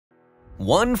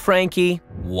One Franke,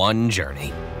 one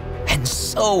journey. And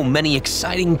so many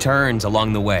exciting turns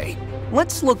along the way.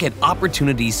 Let's look at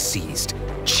opportunities seized,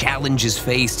 challenges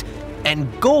faced, and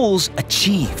goals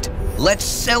achieved. Let's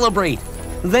celebrate,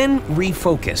 then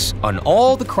refocus on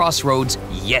all the crossroads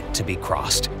yet to be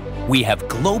crossed. We have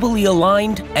globally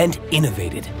aligned and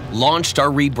innovated, launched our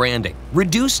rebranding,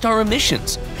 reduced our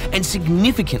emissions, and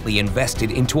significantly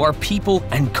invested into our people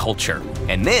and culture.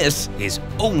 And this is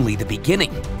only the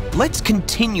beginning. Let's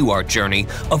continue our journey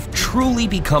of truly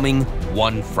becoming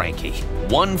One Franke.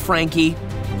 One Franke,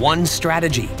 one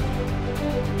strategy.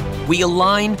 We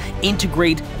align,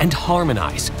 integrate, and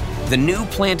harmonize. The new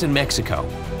plant in Mexico,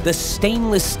 the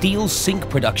stainless steel sink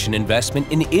production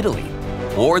investment in Italy,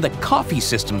 or the coffee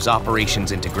systems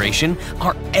operations integration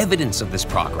are evidence of this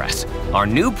progress. Our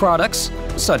new products,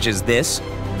 such as this,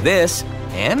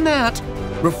 and that,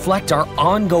 reflect our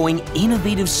ongoing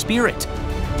innovative spirit.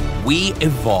 We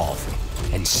evolve,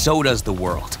 and so does the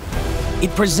world.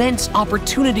 It presents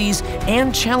opportunities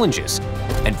and challenges,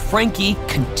 and Franke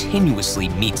continuously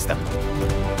meets them.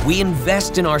 We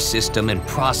invest in our system and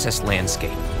process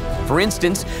landscape, for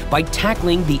instance, by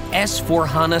tackling the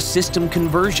S/4HANA system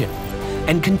conversion,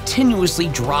 and continuously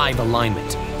drive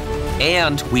alignment.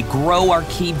 And we grow our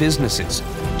key businesses,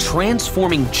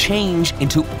 transforming change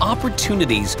into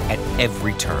opportunities at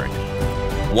every turn.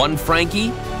 One Franke,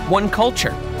 one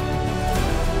culture.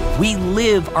 We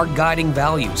live our guiding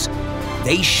values.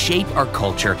 They shape our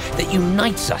culture that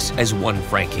unites us as One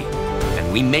Franke,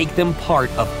 and we make them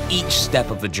part of each step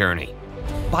of the journey.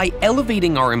 By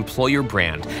elevating our employer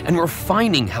brand and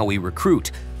refining how we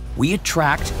recruit, we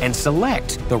attract and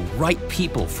select the right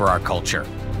people for our culture.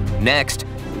 Next,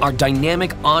 our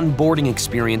dynamic onboarding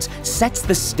experience sets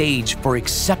the stage for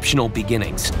exceptional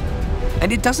beginnings.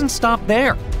 And it doesn't stop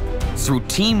there. Through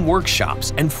team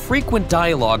workshops and frequent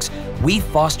dialogues, we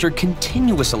foster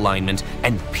continuous alignment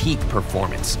and peak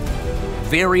performance.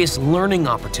 Various learning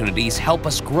opportunities help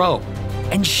us grow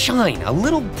and shine a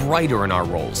little brighter in our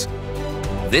roles.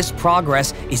 This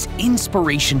progress is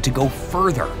inspiration to go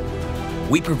further.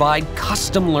 We provide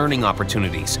custom learning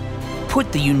opportunities,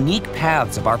 put the unique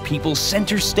paths of our people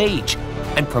center stage,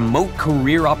 and promote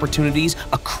career opportunities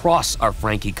across our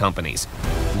Franke companies,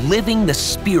 living the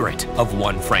spirit of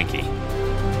One Franke.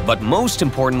 But most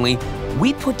importantly,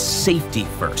 we put safety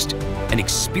first and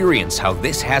experience how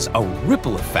this has a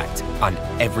ripple effect on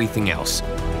everything else.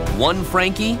 One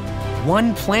Franke,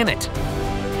 one planet.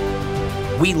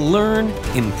 We learn,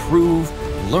 improve,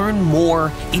 learn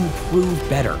more, improve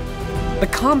better. The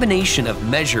combination of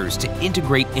measures to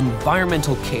integrate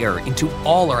environmental care into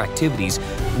all our activities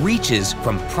reaches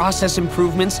from process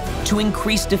improvements to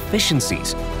increased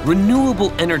efficiencies,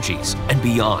 renewable energies, and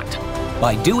beyond.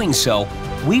 By doing so,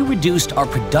 we reduced our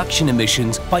production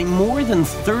emissions by more than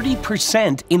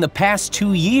 30% in the past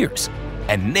 2 years.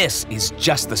 And this is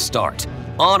just the start.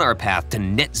 On our path to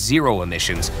net zero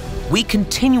emissions, we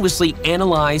continuously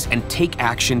analyze and take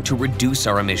action to reduce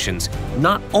our emissions,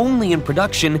 not only in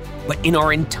production, but in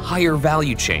our entire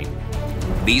value chain.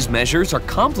 These measures are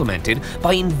complemented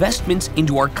by investments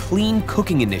into our Clean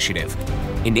Cooking initiative,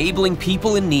 enabling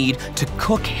people in need to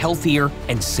cook healthier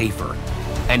and safer,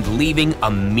 and leaving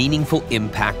a meaningful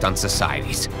impact on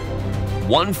societies.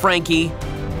 One Franke,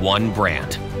 one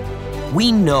brand.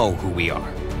 We know who we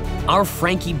are. Our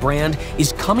Franke brand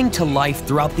is coming to life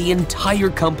throughout the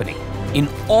entire company, in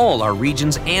all our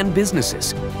regions and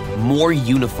businesses, more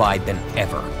unified than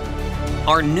ever.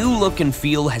 Our new look and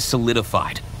feel has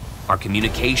solidified. Our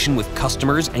communication with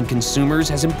customers and consumers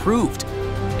has improved,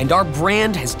 and our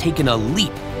brand has taken a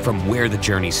leap from where the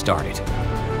journey started.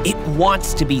 It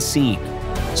wants to be seen.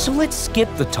 So let's skip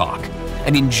the talk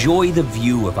and enjoy the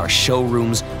view of our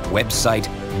showrooms, website,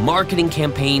 marketing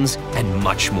campaigns, and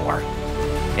much more.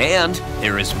 And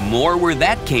there is more where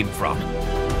that came from.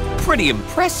 Pretty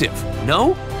impressive, no?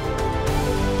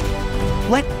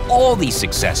 Let all these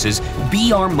successes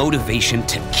be our motivation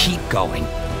to keep going.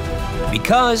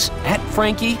 Because at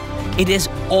Franke, it has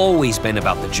always been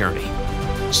about the journey.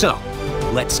 So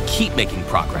let's keep making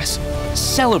progress,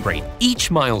 celebrate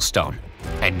each milestone,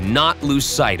 and not lose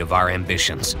sight of our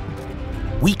ambitions.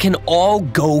 We can all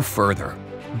go further,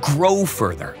 grow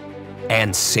further,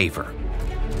 and savor.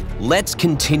 Let's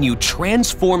continue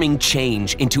transforming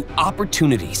change into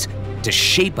opportunities to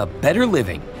shape a better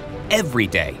living every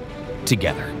day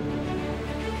together.